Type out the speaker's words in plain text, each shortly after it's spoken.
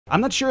I'm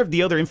not sure if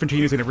the other infantry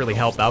units are going to really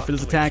help out for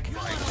this attack,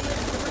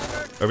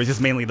 or if it's just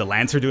mainly the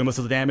Lancer doing most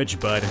of the damage,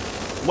 but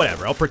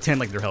whatever, I'll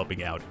pretend like they're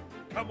helping out.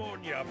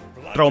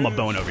 Throw them a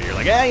bone over here,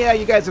 like, yeah,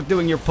 you guys are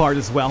doing your part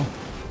as well.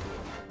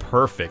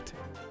 Perfect.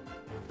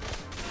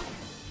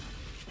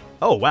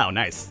 Oh, wow,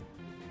 nice.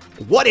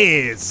 What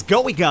is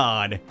going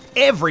on,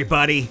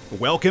 everybody?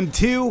 Welcome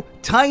to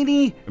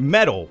Tiny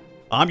Metal.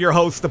 I'm your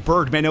host, the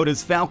Birdman known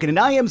as Falcon, and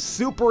I am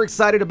super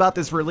excited about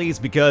this release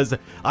because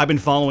I've been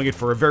following it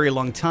for a very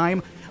long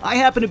time. I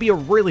happen to be a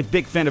really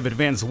big fan of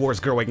Advance Wars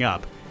growing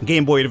up.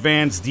 Game Boy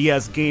Advance,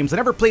 DS games. I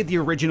never played the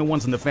original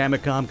ones on the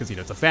Famicom because,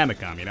 it's a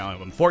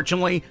Famicom,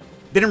 Unfortunately,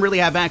 didn't really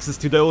have access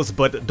to those,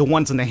 but the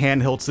ones on the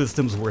handheld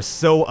systems were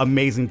so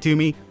amazing to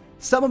me.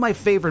 Some of my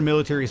favorite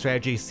military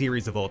strategy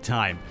series of all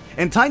time.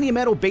 And Tiny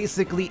Metal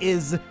basically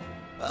is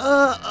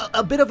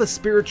a bit of a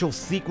spiritual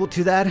sequel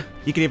to that.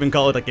 You can even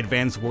call it like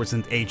Advance Wars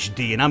in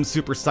HD, and I'm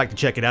super psyched to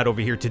check it out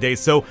over here today.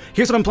 So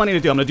here's what I'm planning to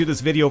do. I'm going to do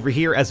this video over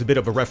here as a bit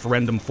of a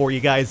referendum for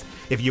you guys.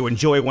 If you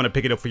enjoy, want to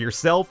pick it up for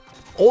yourself,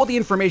 all the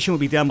information will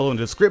be down below in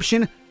the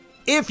description.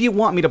 If you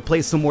want me to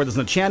play some more of this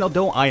on the channel,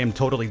 though, I am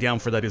totally down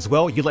for that as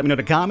well. You let me know in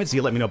the comments,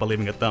 you let me know by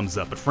leaving a thumbs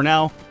up. But for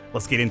now,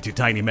 let's get into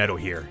Tiny Metal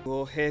here.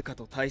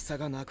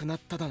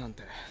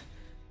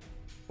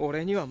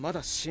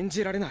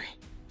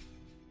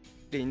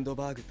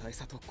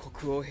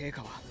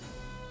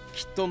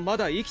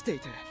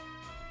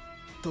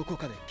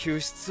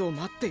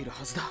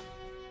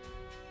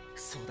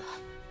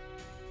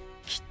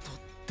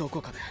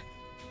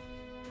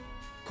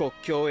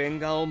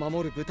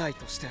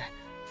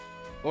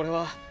俺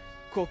は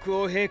国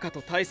王陛下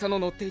と大佐の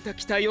乗っていた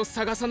機体を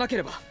探さなけ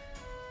れば。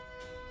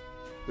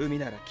海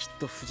ならきっ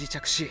と不時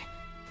着し、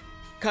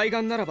海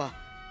岸ならば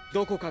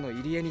どこかの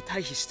入り江に退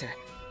避して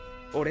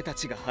俺た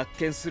ちが発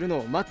見するの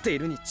を待ってい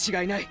るに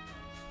違いない。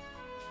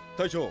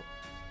隊長、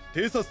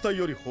偵察隊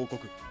より報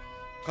告。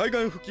海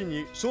岸付近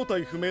に正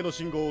体不明の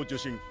信号を受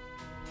信。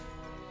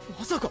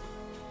まさか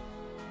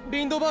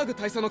リンドバーグ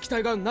大佐の機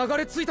体が流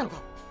れ着いたのか。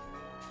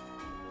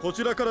こ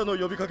ちらからの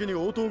呼びかけに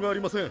応答があ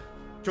りません。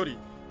距離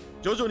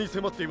徐々に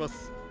迫っていま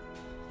す。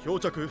漂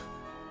着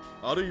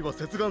あるいは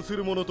接岸す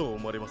るものと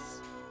思われま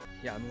す。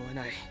やむを得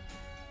ない。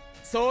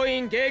総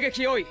員迎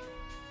撃用意。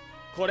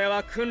これ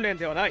は訓練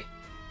ではない。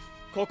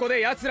ここ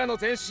で奴らの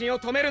前進を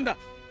止めるんだ。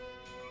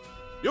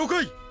了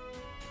解。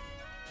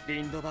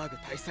リンドバーグ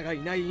大佐がい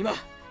ない今、こ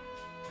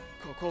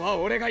こは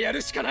俺がや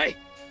るしかない。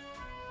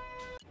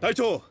隊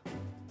長、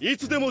い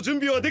つでも準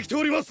備はできて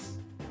おります。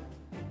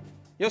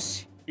よ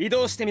し、移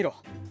動してみろ。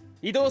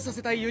移動さ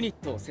せたいユニッ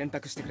トを選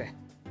択してくれ。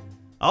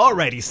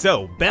Alrighty,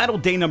 so, battle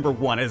day number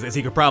 1, as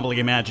you could probably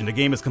imagine, the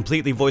game is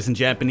completely voiced in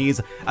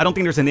Japanese. I don't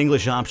think there's an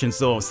English option,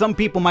 so some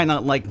people might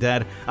not like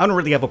that. I don't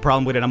really have a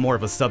problem with it, I'm more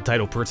of a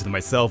subtitle person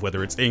myself,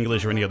 whether it's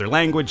English or any other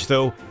language,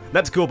 so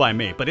that's cool by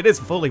me. But it is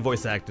fully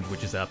voice acted,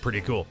 which is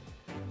pretty cool.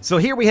 So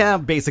here we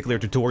have basically our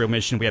tutorial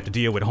mission. We have to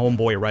deal with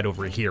Homeboy right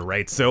over here,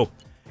 right? So,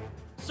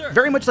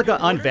 very much like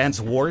on Advance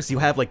Wars, you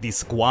have like these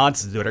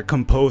squads that are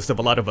composed of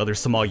a lot of other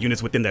small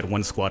units within that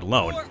one squad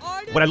alone.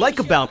 What I like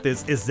about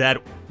this is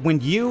that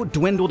when you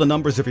dwindle the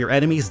numbers of your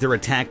enemies, their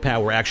attack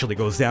power actually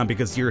goes down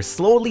because you're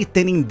slowly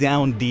thinning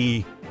down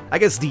the, I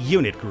guess, the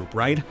unit group,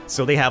 right?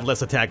 So they have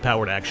less attack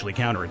power to actually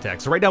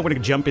counterattack. So right now we're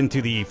going to jump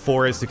into the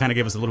forest to kind of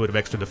give us a little bit of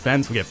extra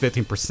defense. We have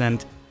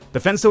 15%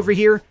 defense over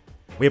here.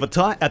 We have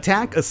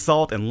attack,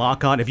 assault, and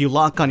lock on. If you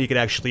lock on, you could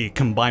actually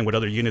combine with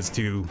other units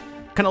to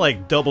kind of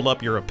like double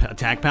up your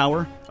attack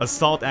power.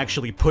 Assault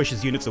actually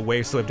pushes units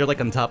away, so if they're like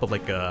on top of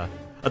like a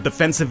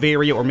defensive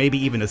area or maybe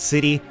even a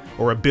city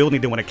or a building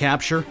they want to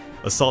capture,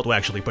 assault will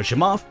actually push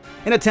them off.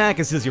 And attack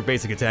is just your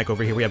basic attack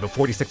over here. We have a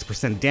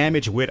 46%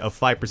 damage with a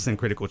 5%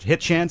 critical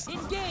hit chance.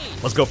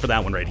 Let's go for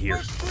that one right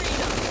here.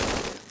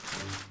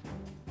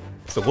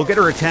 So we'll get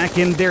our attack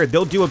in there.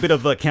 They'll do a bit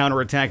of a counter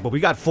attack, but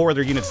we got 4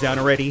 other units down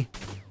already.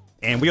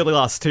 And we only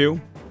lost 2.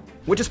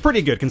 Which is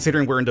pretty good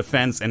considering we're in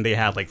defense and they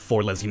have like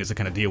 4 less units to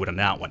kind of deal with on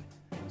that one.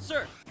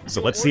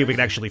 So let's see if we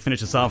can actually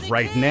finish this off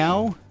right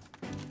now.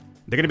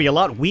 They're going to be a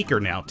lot weaker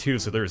now too,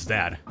 so there's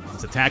that.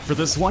 Let's attack for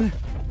this one.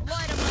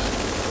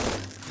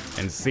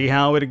 And see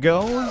how it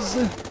goes.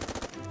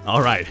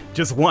 Alright,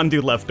 just 1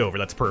 dude left over,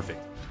 that's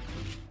perfect.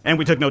 And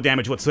we took no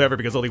damage whatsoever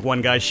because only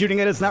 1 guy shooting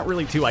at us, not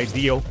really too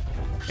ideal.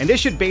 And this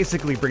should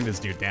basically bring this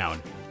dude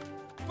down.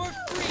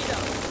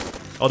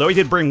 Although he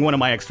did bring 1 of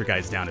my extra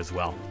guys down as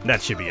well.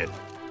 That should be it.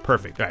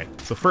 Perfect, alright.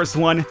 So first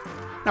one,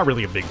 not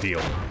really a big deal.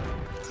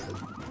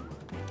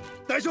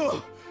 隊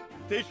長、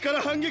敵か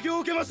ら反撃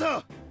を受けまし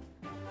た。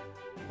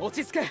落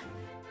ち着け。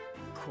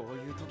こう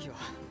いう時は、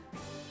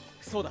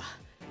そうだ、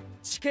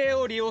地形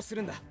を利用す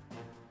るんだ。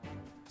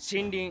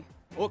森林、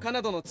丘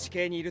などの地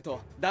形にいる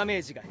とダメ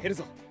ージが減る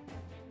ぞ。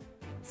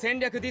戦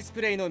略ディスプ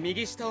レイの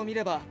右下を見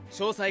れば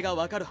詳細が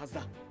わかるはず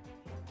だ。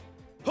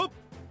はっ、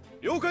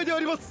了解であ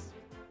ります。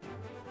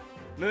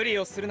無理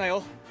をするな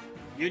よ。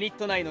ユニッ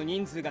ト内の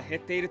人数が減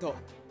っていると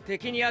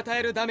敵に与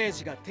えるダメー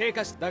ジが低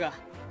下したが、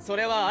そ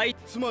れは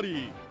つま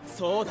り、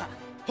そうだ。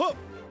はっ、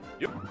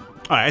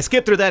Alright, I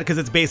skipped through that because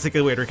it's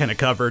basically what we kind of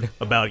covered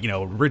about, you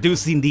know,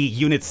 reducing the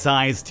unit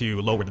size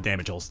to lower the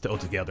damage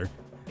altogether.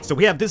 So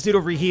we have this dude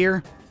over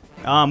here.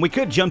 We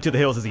could jump to the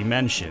hills as he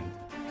mentioned.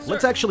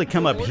 Let's actually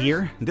come up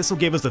here. This will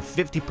give us a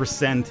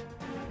 50%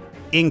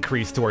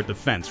 increase to our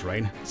defense,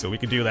 right? So we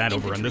could do that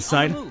over on this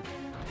side.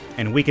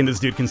 And weaken this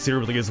dude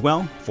considerably as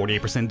well.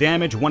 48%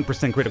 damage,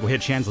 1% critical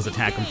hit chance. Let's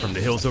attack him from the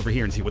hills over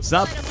here and see what's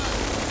up.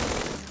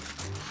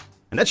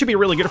 And that should be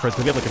really good for us,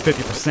 because we have like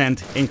a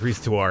 50% increase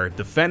to our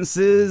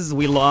defenses.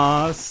 We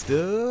lost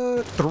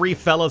 3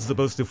 fellas as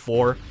opposed to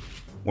 4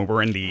 when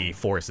we're in the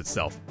forest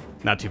itself.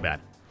 Not too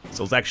bad.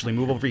 So let's actually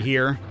move over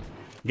here,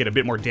 get a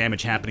bit more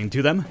damage happening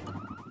to them,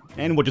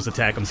 and we'll just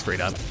attack them straight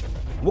up.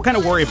 We'll kind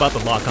of worry about the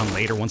lock-on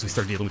later once we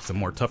start dealing with some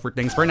more tougher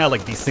things. For right now,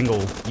 like these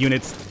single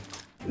units,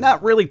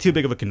 not really too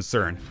big of a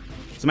concern.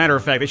 As a matter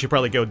of fact, they should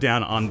probably go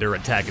down on their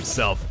attack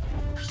itself.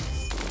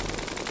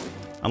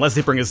 Unless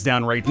they bring us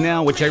down right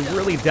now, which I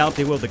really doubt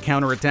they will. The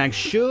counterattack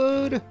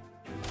should...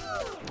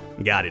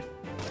 Got it.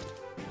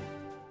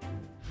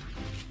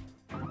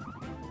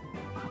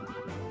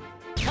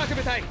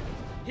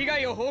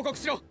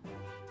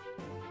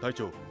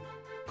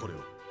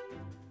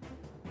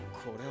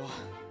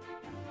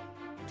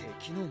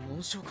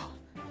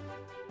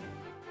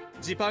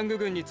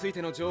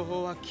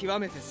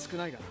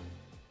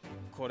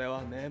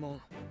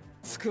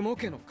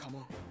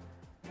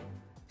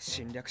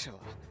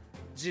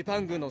ジパ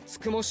ングのつ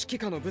くも指揮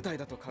下の部隊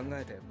だと考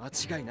えて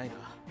間違いないな。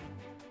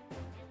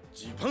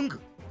ジパング？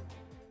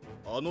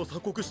あの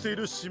鎖国してい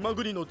る島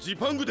国のジ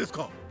パングです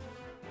か？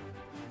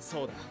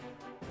そうだ。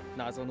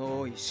謎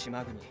の多い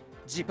島国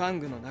ジパン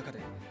グの中で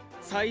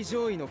最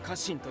上位の家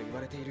臣と言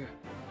われている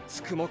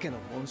つくも家の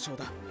紋章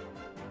だ。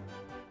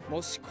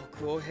もし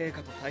国王陛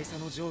下と大佐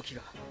の上記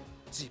が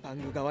ジパ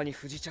ング側に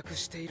不時着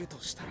していると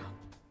したら、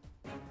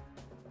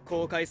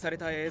公開され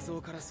た映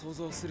像から想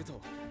像する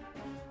と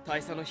大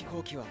佐の飛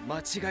行機は間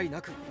違い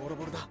なくボロ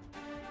ボロだ。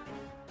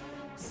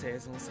生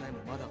存さえも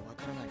まだわ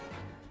からないが、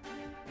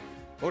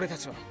俺た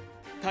ちは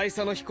大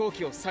佐の飛行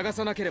機を探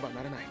さなければ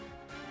ならない。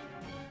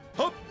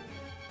はっ、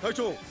隊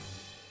長、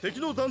敵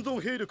の残存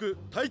兵力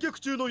退却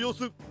中の様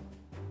子。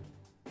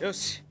よ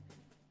し、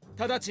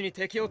直ちに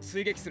敵を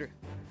追撃する。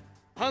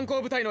反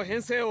攻部隊の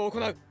編成を行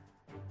う。はっ。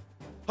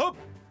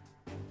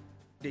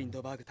リン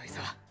ドバーグ大佐、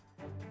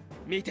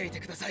見ていて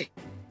ください。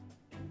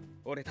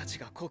俺たち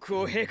が国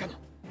王陛下の、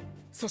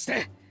そし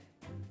て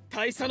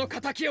大佐の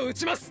仇を討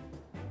ちます。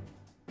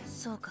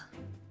そうか、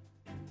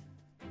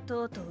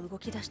とうとう動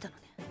き出したの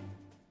ね。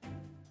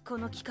こ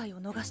の機会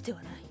を逃して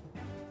はない。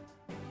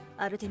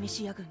アルテミ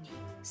シア軍に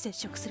接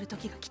触する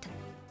時が来た。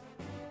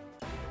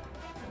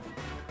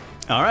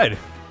 Alright,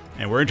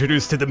 and we're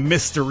introduced to the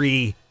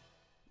mystery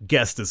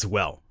guest as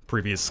well.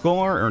 Previous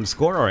score, earned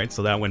score, alright,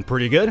 so that went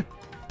pretty good.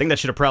 I think that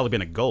should have probably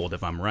been a gold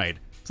if I'm right.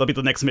 So I'll be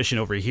the next mission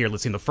over here.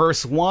 Let's see, the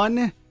first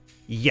one.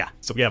 Yeah,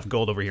 so we have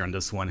gold over here on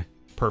this one.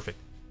 Perfect.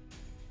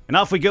 And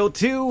off we go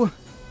to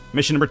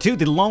mission number 2,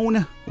 the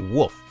Lone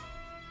Wolf.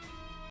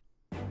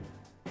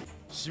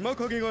 島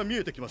影が見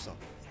えてきまし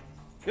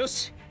た。よ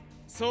し、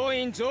総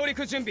員上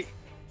陸準備。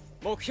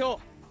目標、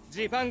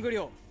ジパング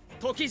領、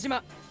時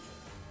島。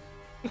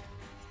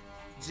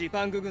ジ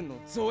パング軍の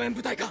増援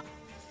部隊か。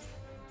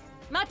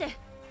待て、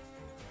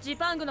ジ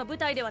パングの部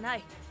隊ではな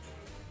い。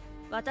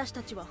私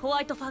たちはホ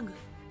ワイトファング。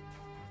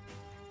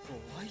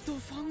ホワイトフ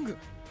ァング？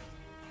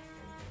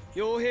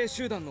傭兵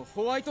集団の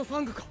ホワイトファ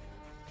ングか。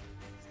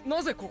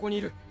なぜここに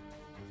いる？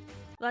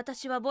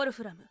私はボル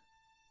フラム、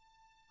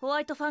ホ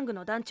ワイトファング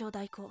の団長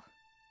代行。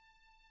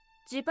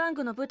ジパン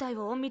グの部隊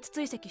を隠密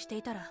追跡して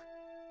いたら、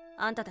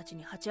あんたたち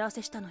に鉢合わ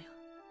せしたのよ。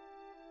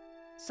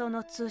そ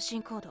の通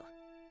信コード、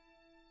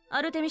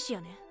アルテミシ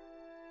アね。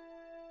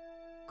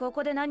こ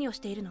こで何をし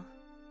ているの？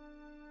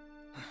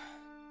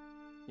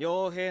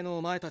傭兵の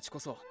お前たちこ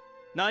そ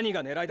何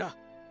が狙いだ？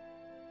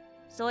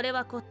それ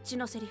はこっち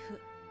のセリフ。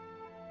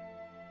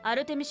ア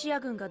ルテミシア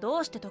軍がど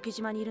うして時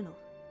島にいるの？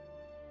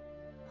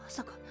ま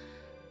さか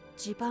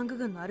ジパング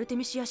軍のアルテ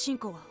ミシア侵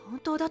攻は本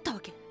当だったわ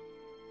け？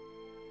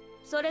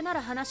それな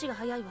ら話が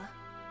早いわ。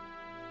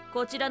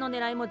こちらの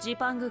狙いもジ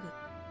パング軍。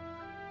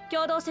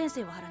共同戦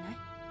線を張らない？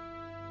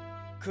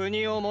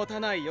国を持た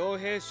ない傭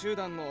兵集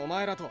団のお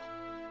前らと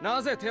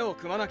なぜ手を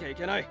組まなきゃい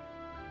けない？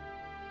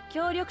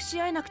協力し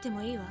合えなくて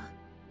もいいわ。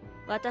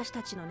私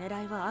たちの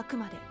狙いはあく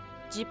まで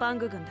ジパン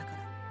グ軍だか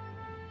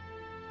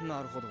ら。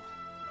なるほど、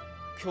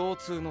共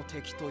通の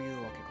敵とい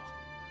うわ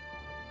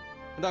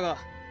けか。だが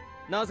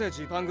なぜ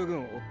ジパング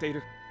軍を追ってい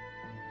る？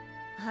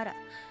あら、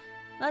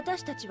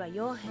私たちは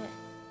傭兵。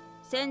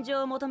戦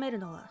場を求める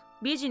のは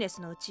ビジネ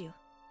スのうちよ。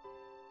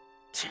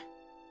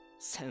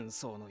戦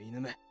争の犬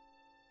目。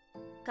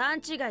勘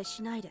違い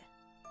しないで。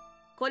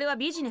これは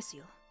ビジネス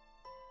よ。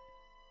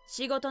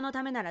仕事の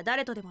ためなら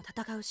誰とでも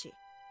戦うし、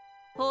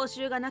報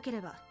酬がなけ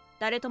れば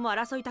誰とも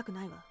争いたく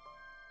ないわ。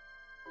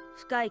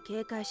深い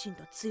警戒心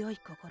と強い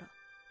心、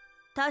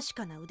確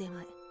かな腕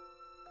前、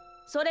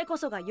それこ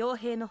そが傭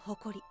兵の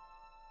誇り。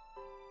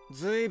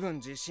ずいぶん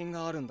自信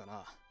があるんだ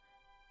な。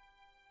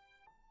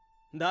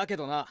だけ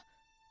どな、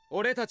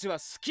俺たちは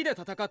好きで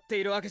戦って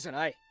いるわけじゃ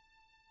ない。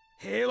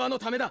平和の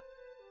ためだ。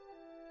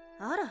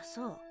あら、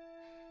そう。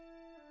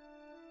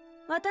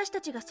私た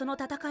ちがその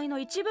戦いの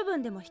一部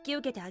分でも引き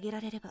受けてあげら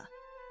れれば、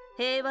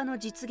平和の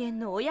実現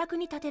のお役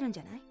に立てるんじ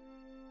ゃない？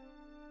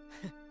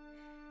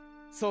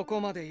そこ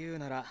まで言う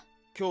なら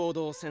共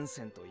同戦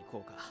線と行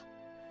こうか。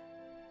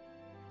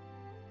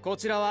こ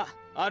ちらは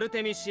アル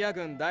テミシア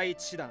軍第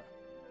一師団。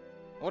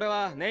俺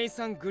はネイ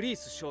サン・グリー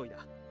ス少尉だ。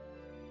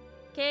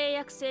契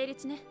約成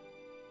立ね。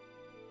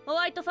ホ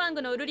ワイトファン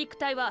グのウルリック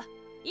隊は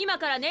今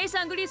からネイ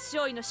サン・グリース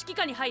少尉の指揮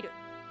下に入る。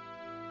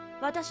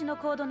私の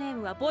コードネー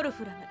ムはボル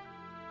フラム。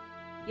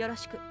よろ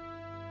しく、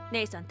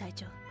ネイサン隊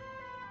長。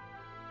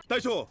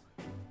隊長、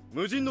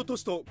無人の都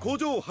市と工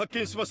場を発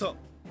見しました。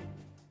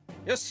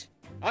よし、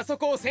あそ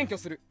こを占拠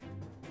する。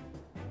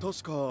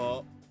確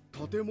か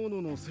建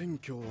物の占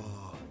拠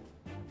は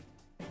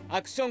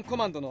アクションコ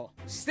マンドの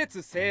施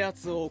設制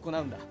圧を行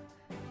うんだ。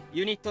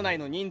ユニット内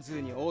の人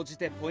数に応じ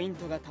てポイン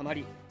トがたま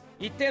り、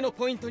一定の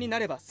ポイントにな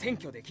れば占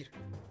拠できる。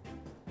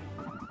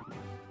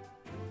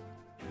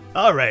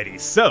 Alrighty,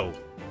 so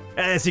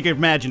as you can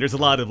imagine, there's a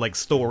lot of like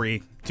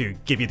story to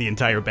give you the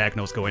entire back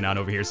notes going on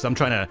over here. So I'm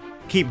trying to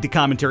keep the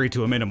commentary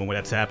to a minimum when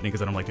that's happening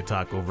because I don't like to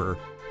talk over,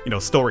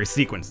 story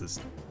sequences.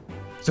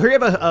 So here you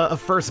have a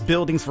first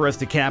buildings for us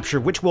to capture,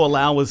 which will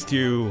allow us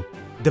to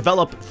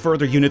develop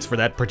further units for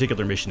that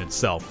particular mission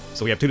itself.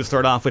 So we have two to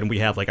start off with, and we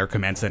have like our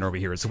command center over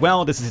here as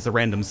well. This is just a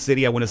random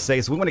city, I want to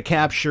say. So we want to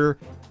capture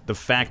the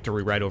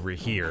factory right over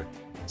here.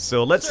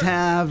 So let's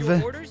have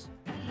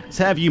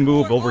you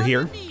move over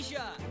here.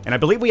 And I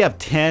believe we have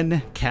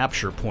 10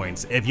 capture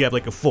points if you have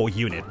like a full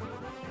unit.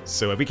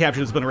 So if we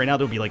capture this building right now,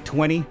 there'll be like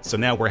 20. So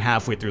now we're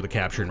halfway through the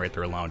capturing right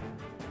there alone.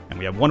 And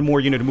we have one more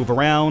unit to move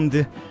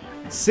around.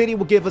 City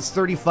will give us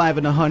 35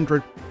 and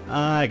 100.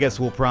 I guess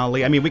we'll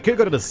probably... I mean, we could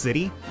go to the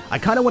city. I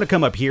kind of want to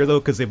come up here,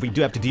 though, because if we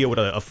do have to deal with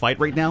a fight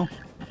right now,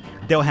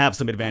 they'll have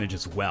some advantage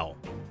as well.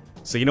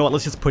 So you know what?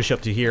 Let's just push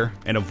up to here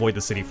and avoid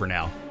the city for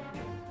now.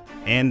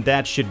 And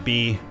that should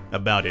be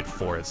about it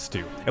for us,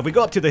 too. If we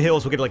go up to the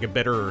hills, we'll get, like, a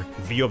better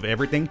view of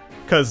everything.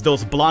 Because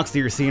those blocks that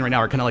you're seeing right now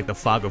are kind of like the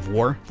fog of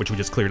war, which we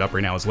just cleared up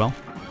right now as well.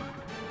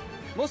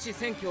 Yeah,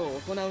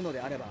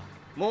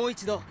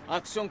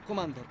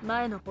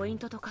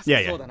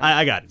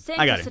 I got it.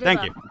 I got it.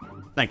 Thank you.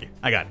 Thank you.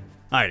 I got it.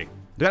 Alrighty.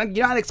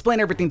 You don't explain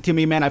everything to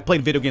me, man. I've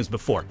played video games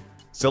before.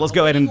 So let's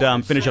go ahead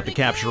and finish up the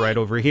capture right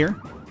over here.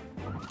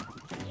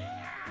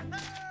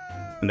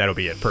 And that'll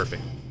be it.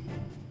 Perfect.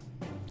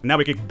 Now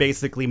we can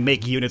basically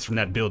make units from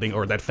that building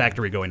or that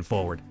factory going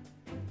forward.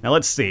 Now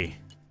let's see.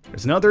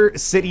 There's another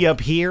city up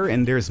here,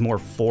 and there's more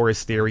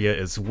forest area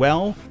as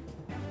well.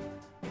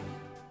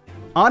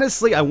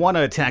 Honestly, I want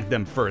to attack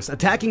them first.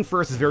 Attacking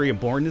first is very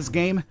important in this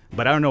game,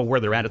 but I don't know where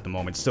they're at the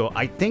moment. So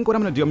I think what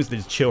I'm going to do, I'm just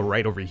going to chill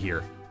right over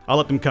here. I'll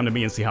let them come to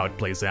me and see how it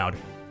plays out.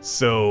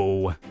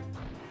 So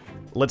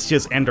let's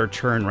just end our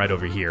turn right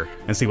over here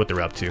and see what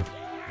they're up to.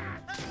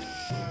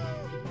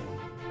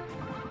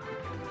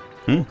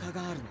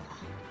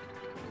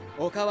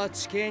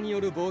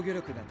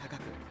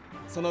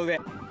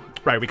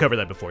 Right, we covered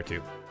that before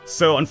too.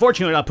 So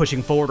unfortunately, they're not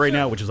pushing forward right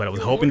now, which is what I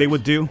was hoping they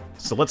would do.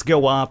 So let's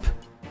go up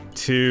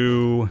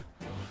to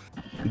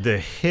the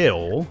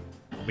hill.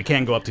 We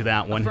can't go up to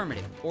that one, so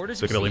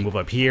we can only move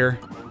up here.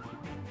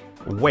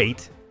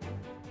 Wait.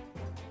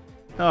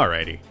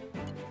 Alrighty.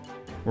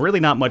 Really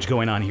not much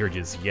going on here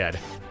just yet,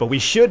 but we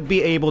should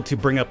be able to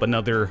bring up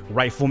another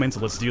rifleman, so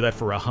let's do that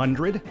for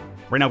 100.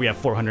 Right now we have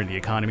 400 in the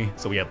economy,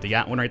 so we have the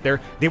one right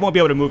there. They won't be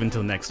able to move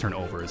until the next turn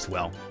over as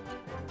well.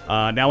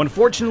 Now,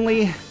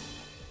 unfortunately,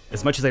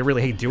 as much as I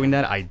really hate doing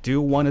that, I do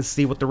want to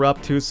see what they're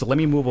up to, so let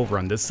me move over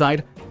on this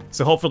side.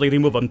 So hopefully they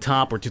move on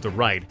top or to the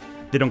right.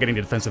 They don't get any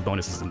defensive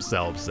bonuses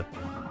themselves.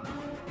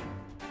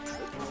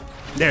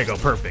 There you go,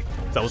 perfect.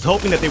 So I was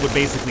hoping that they would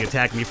basically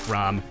attack me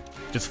from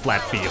just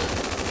flat field.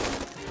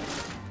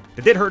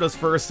 They did hurt us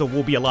first, so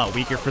we'll be a lot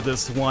weaker for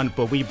this one,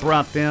 but we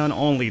brought down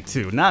only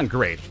 2. Not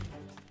great.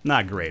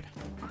 Not great.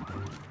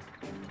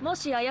 も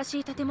し怪し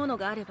い建物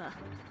があれば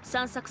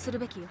散策する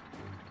べきよ。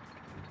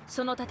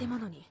その建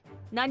物に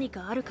何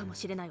かあるかも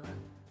しれないわ。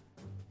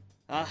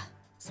あ、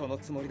その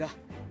つもりだ。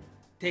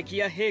敵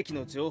や兵器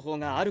の情報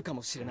があるか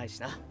もしれないし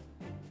な。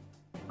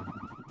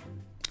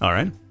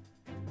Alright.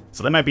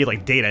 So that might be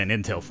like data and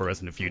intel for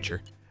us in the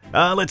future.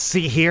 Let's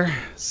see here.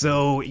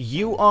 So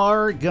you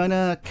are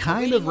gonna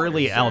kind of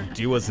really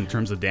outdo us in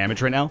terms of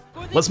damage right now.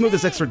 Let's move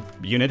this extra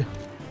unit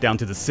down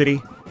to the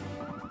city.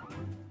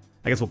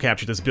 I guess we'll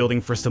capture this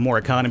building for some more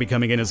economy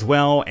coming in as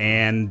well,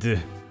 and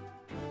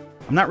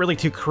I'm not really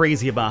too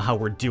crazy about how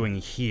we're doing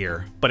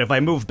here. But if I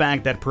move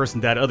back,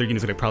 that other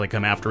unit's gonna probably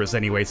come after us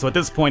anyway, so at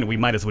this point we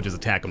might as well just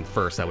attack them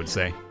first, I would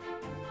say.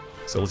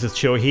 So let's just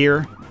chill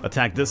here,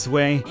 attack this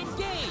way.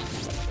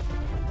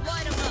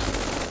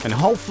 And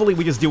hopefully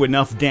we just do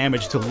enough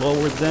damage to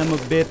lower them a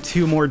bit.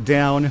 2 more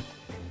down.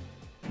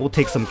 We'll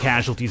take some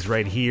casualties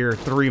right here.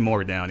 3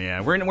 more down, yeah.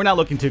 We're not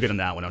looking too good on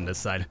that one on this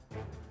side.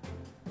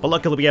 But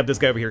luckily we have this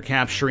guy over here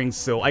capturing,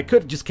 so I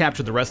could just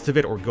capture the rest of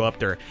it or go up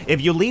there. If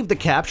you leave the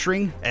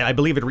capturing, I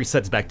believe it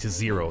resets back to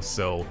 0,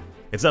 so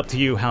it's up to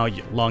you how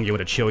long you want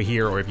to chill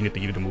here or if you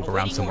need to move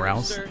around somewhere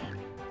else.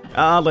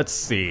 Let's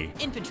see.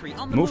 Infantry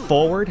on the Move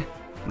forward.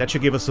 That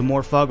should give us some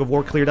more fog of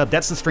war cleared up.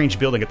 That's the strange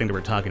building I think that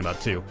we're talking about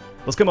too.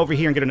 Let's come over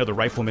here and get another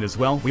rifleman as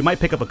well. We might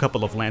pick up a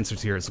couple of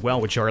lancers here as well,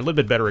 which are a little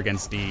bit better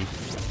against the...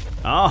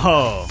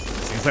 Oh, so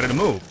he decided to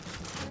move.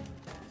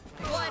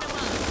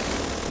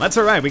 That's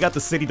alright, we got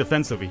the city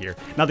defense over here.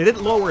 Now they did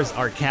lower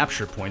our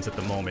capture points at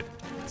the moment.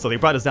 So they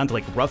brought us down to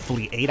like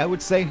roughly 8, I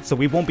would say. So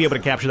we won't be able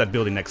to capture that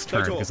building next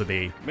turn because of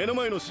the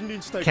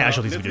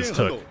casualties we just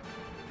took.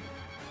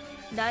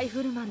 ライ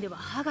フルマンでは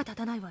歯が立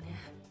たないわね。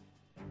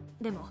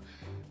でも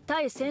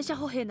対戦車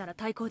歩兵なら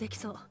対抗でき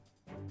そう。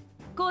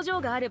工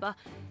場があれば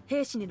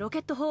兵士にロケ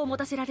ット砲を持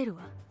たせられる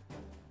わ。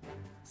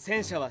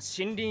戦車は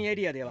森林エ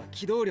リアでは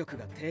機動力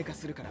が低下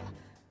するから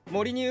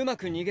森にうま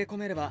く逃げ込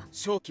めれば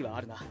勝機は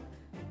あるな。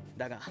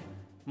だが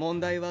問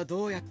題は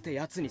どうやって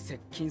奴に接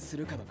近す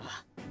るかだな。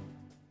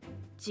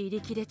自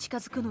力で近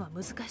づくのは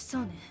難しそ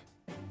うね。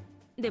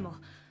でも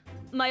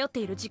迷って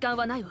いる時間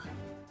はないわ。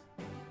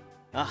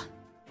あ、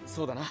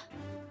そうだな。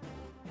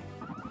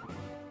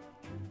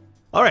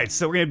Alright,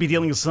 so we're gonna be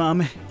dealing with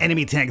some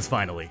enemy tanks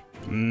finally.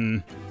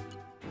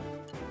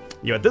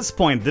 Yeah, at this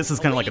point, this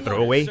is kind of like a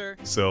throwaway,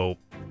 so...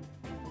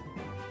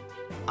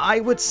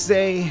 I would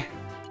say...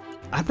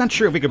 I'm not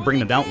sure if we could bring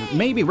them down.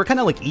 Maybe, we're kind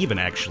of like even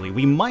actually.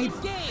 We might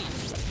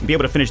be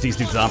able to finish these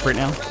dudes off right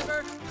now.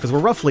 Because we're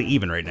roughly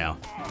even right now.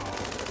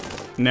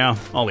 No,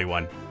 only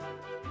one.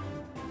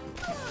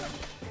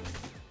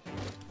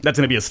 That's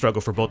gonna be a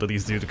struggle for both of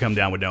these dudes to come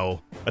down with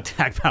no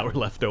attack power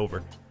left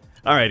over.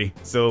 Alrighty,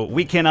 so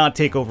we cannot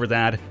take over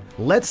that.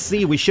 Let's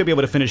see, we should be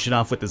able to finish it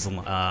off with this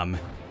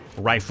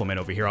rifleman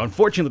over here.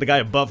 Unfortunately, the guy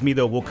above me,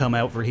 though, will come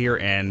over here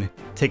and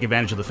take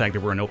advantage of the fact that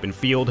we're in open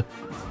field.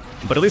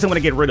 But at least I'm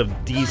going to get rid of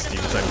these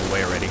dudes out of the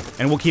way already.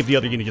 And we'll keep the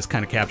other unit just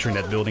kind of capturing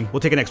that building. We'll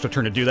take an extra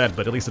turn to do that,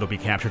 but at least it'll be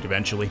captured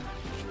eventually.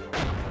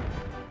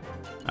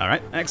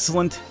 Alright,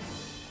 excellent.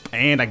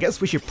 And I guess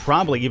we should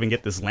probably even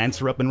get this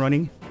Lancer up and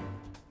running.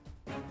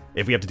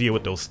 If we have to deal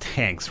with those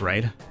tanks,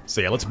 right?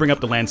 So yeah, let's bring up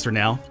the Lancer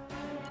now.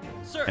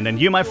 And then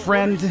you, my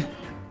friend...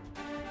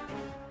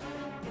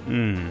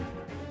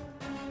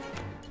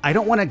 I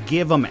don't want to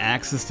give him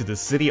access to the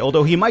city,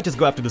 although he might just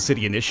go after the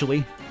city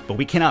initially. But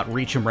we cannot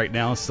reach him right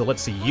now, so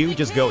let's see. You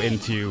just go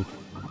into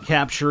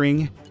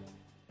capturing.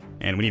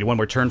 And we need one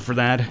more turn for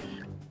that.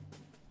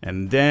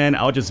 And then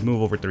I'll just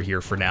move over through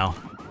here for now.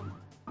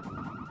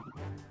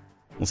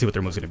 We'll see what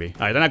their move's going to be.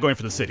 Alright, they're not going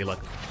for the city, look.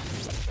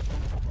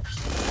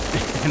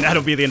 And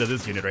that'll be the end of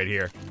this unit right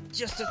here.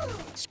 Just a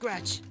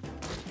scratch.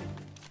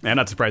 I'm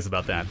not surprised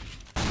about that.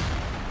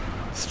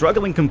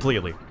 Struggling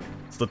completely.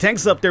 So the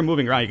tank's up there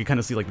moving around. You can kind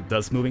of see like the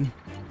dust moving.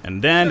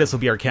 And then this will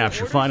be our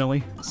capture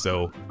finally.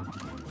 So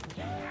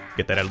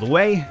get that out of the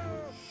way.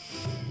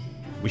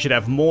 We should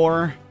have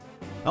more.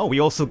 Oh, we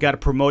also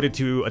got promoted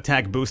to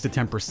attack boost to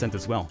 10%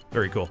 as well.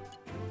 Very cool.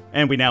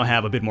 And we now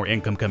have a bit more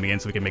income coming in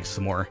so we can make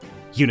some more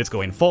units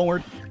going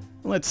forward.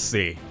 Let's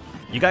see.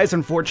 You guys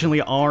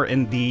unfortunately are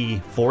in the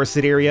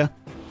forested area.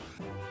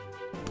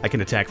 I can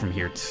attack from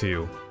here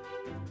too.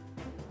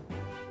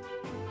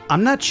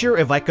 I'm not sure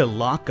if I could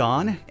lock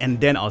on and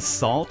then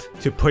assault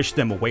to push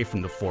them away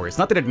from the forest.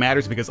 Not that it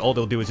matters because all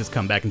they'll do is just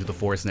come back into the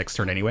forest next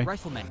turn anyway.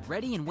 Riflemen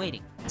ready and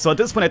waiting. So at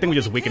this point I think we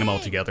just weaken them all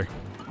together.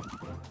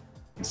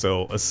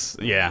 So,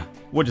 yeah,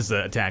 we'll just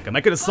attack them.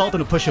 I could assault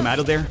them to push them out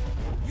of there.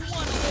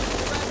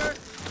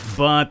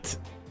 But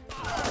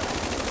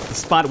the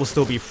spot will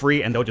still be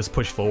free and they'll just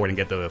push forward and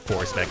get the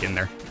forest back in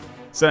there.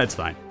 So that's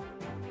fine.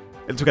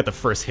 At least we got the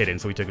first hit in,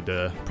 so we took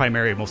the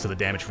primary most of the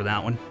damage for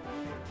that one.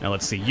 Now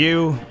let's see,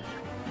 you...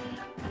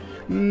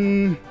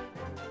 We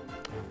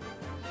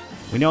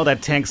know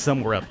that tank's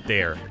somewhere up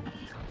there.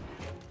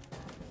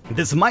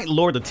 This might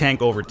lure the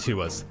tank over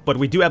to us, but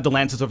we do have the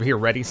Lancers over here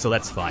ready, so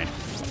that's fine.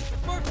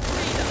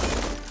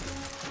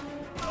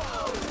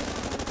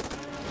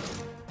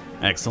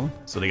 Excellent.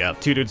 So they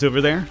got 2 dudes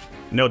over there.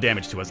 No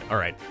damage to us.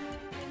 Alright.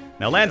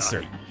 Now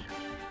Lancer.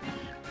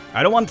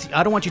 I don't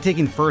want you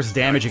taking first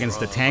damage against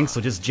the tank, so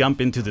just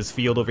jump into this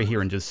field over here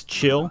and just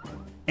chill.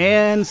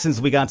 And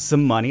since we got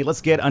some money, let's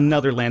get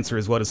another Lancer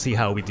as well to see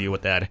how we deal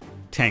with that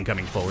tank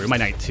coming forward. We might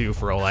need 2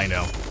 for all I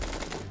know.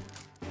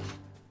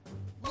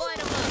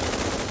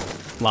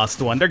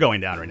 Lost 1. They're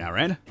going down right now,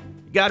 right?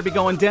 Gotta be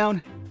going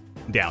down.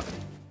 Down.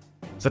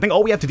 So I think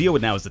all we have to deal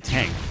with now is the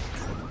tank.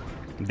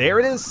 There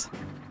it is.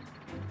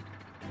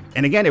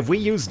 And again, if we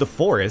use the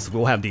forest,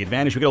 we'll have the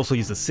advantage. We could also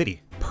use the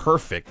city.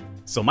 Perfect.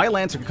 So my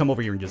Lancer can come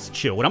over here and just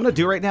chill. What I'm going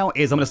to do right now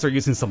is I'm going to start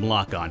using some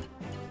lock-on.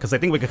 Because I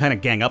think we can kind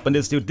of gang up on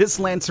this dude. This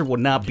Lancer will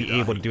not be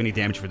able to do any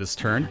damage for this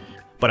turn.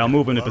 But I'll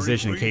move him into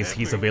position in case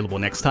he's available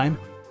next time.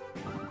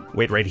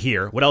 Wait right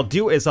here. What I'll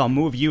do is I'll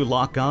move you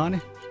lock on.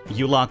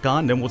 You lock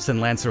on, then we'll send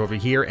Lancer over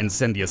here and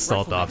send the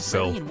assault off.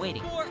 So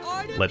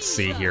let's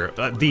see here.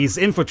 These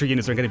infantry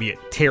units are going to be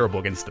terrible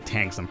against the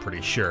tanks, I'm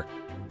pretty sure.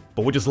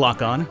 But we'll just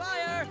lock on.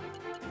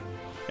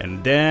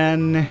 And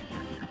then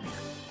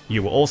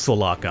You will also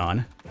lock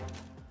on.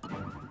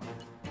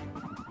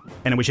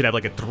 And then we should have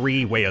like a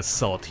 3-way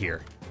assault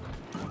here.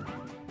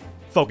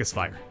 Focus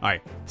fire.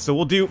 Alright, so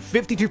we'll do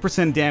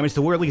 52% damage,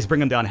 so we'll at least bring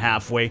them down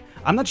halfway.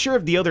 I'm not sure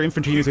if the other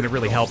infantry units are going to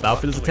really help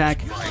out for this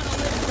attack.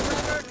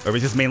 Or if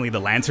it's just mainly the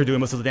Lancer doing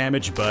most of the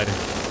damage, but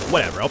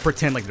whatever. I'll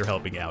pretend like they're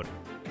helping out.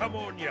 Come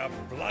on, you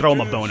Throw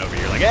them a bone over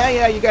here. Like,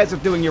 yeah, you guys are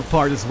doing your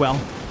part as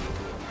well.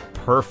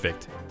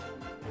 Perfect.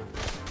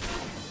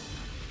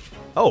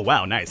 Oh,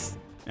 wow, nice.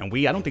 And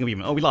I don't think we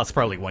even... Oh, we lost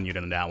probably 1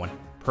 unit on that one.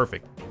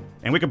 Perfect.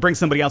 And we can bring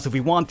somebody else if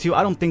we want to.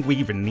 I don't think we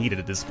even need it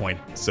at this point.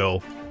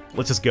 So,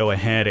 let's just go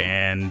ahead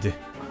and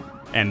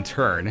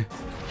turn.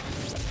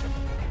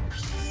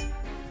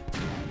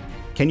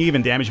 Can you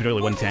even damage with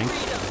only 1 tank?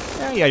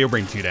 Yeah, you'll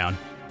bring 2 down.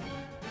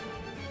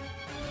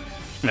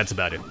 That's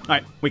about it.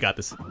 Alright, we got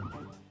this.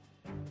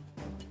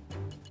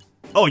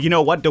 Oh, you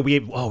know what? We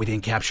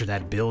didn't capture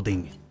that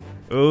building.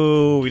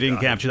 Oh, we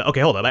didn't capture that.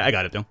 Okay, hold on. I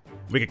got it, though.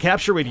 We could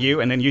capture with you,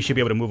 and then you should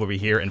be able to move over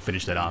here and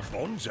finish that off.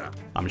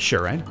 I'm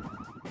sure, right?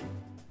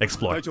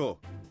 Explore. 隊長、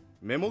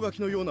メモ書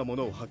きのようなも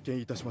のを発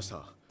見いたしまし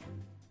た。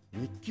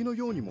日記の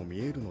ようにも見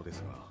えるので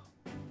すが。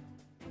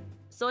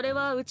それ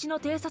はうちの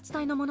偵察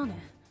隊のものね。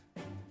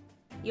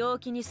陽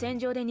気に戦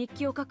場で日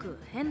記を書く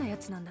変なや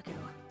つなんだけど、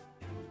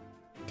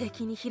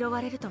敵に拾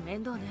われると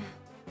面倒ね。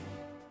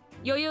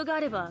余裕があ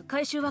れば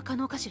回収は可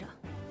能かしら。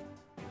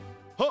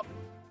は、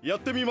やっ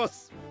てみま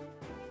す。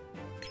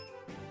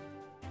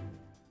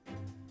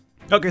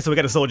Okay, so we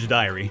got a soldier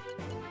diary.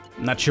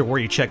 I'm not sure where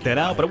you checked that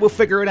out, but we'll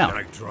figure it out.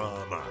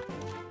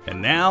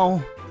 And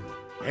now,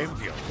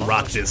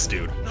 rock this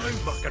dude. No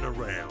mucking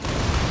around.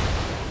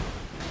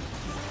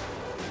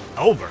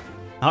 Over.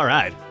 All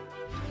right.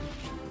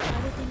 アル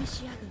テミ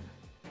シア軍、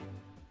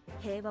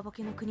平和ボ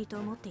ケの国と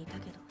思っていた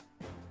けど、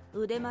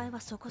腕前は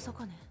そこそ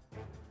こね。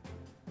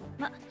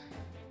ま、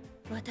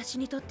私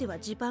にとっては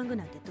ジパング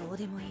なんてどう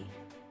でもいい。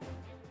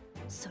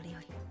それよ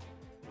り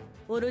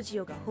オルジ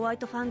オがホワイ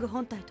トファング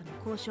本体との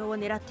交渉を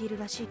狙っている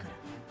らしいから、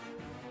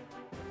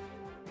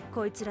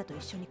こいつらと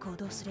一緒に行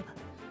動すれば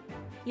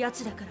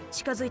奴らから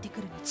近づいてく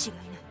るに違いな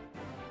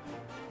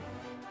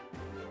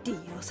い。利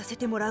用させ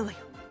てもらうわよ。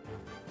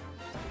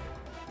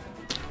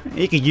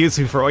 You can use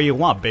me for all you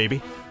want,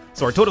 baby.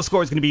 So our total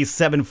score is going to be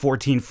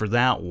 714 for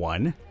that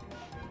one.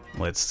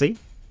 Let's see.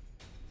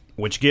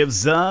 Which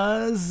gives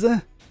us...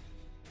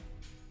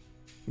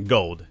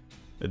 gold.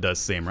 It does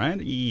seem, right?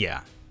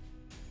 Yeah.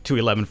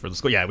 211 for the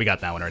score. Yeah, we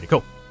got that one already.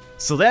 Cool.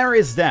 So there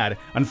is that.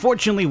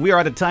 Unfortunately, we are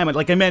out of time.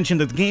 Like I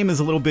mentioned, the game is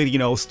a little bit,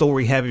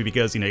 story heavy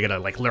because, you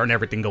gotta, learn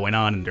everything going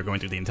on and they're going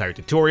through the entire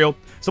tutorial.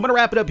 So I'm gonna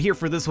wrap it up here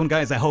for this one,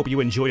 guys. I hope you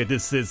enjoyed it.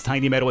 This is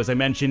Tiny Metal, as I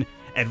mentioned,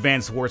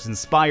 Advanced Wars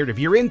inspired. If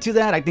you're into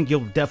that, I think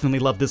you'll definitely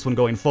love this one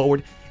going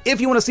forward. If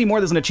you want to see more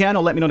of this on the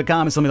channel, let me know in the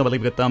comments. Let me know by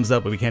leaving a thumbs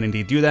up, but we can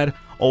indeed do that.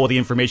 All the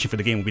information for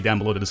the game will be down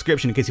below in the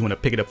description in case you want to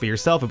pick it up for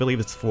yourself. I believe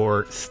it's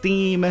for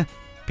Steam,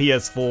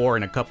 PS4,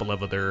 and a couple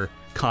of other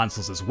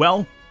consoles as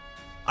well.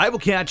 I will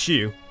catch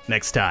you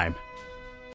next time.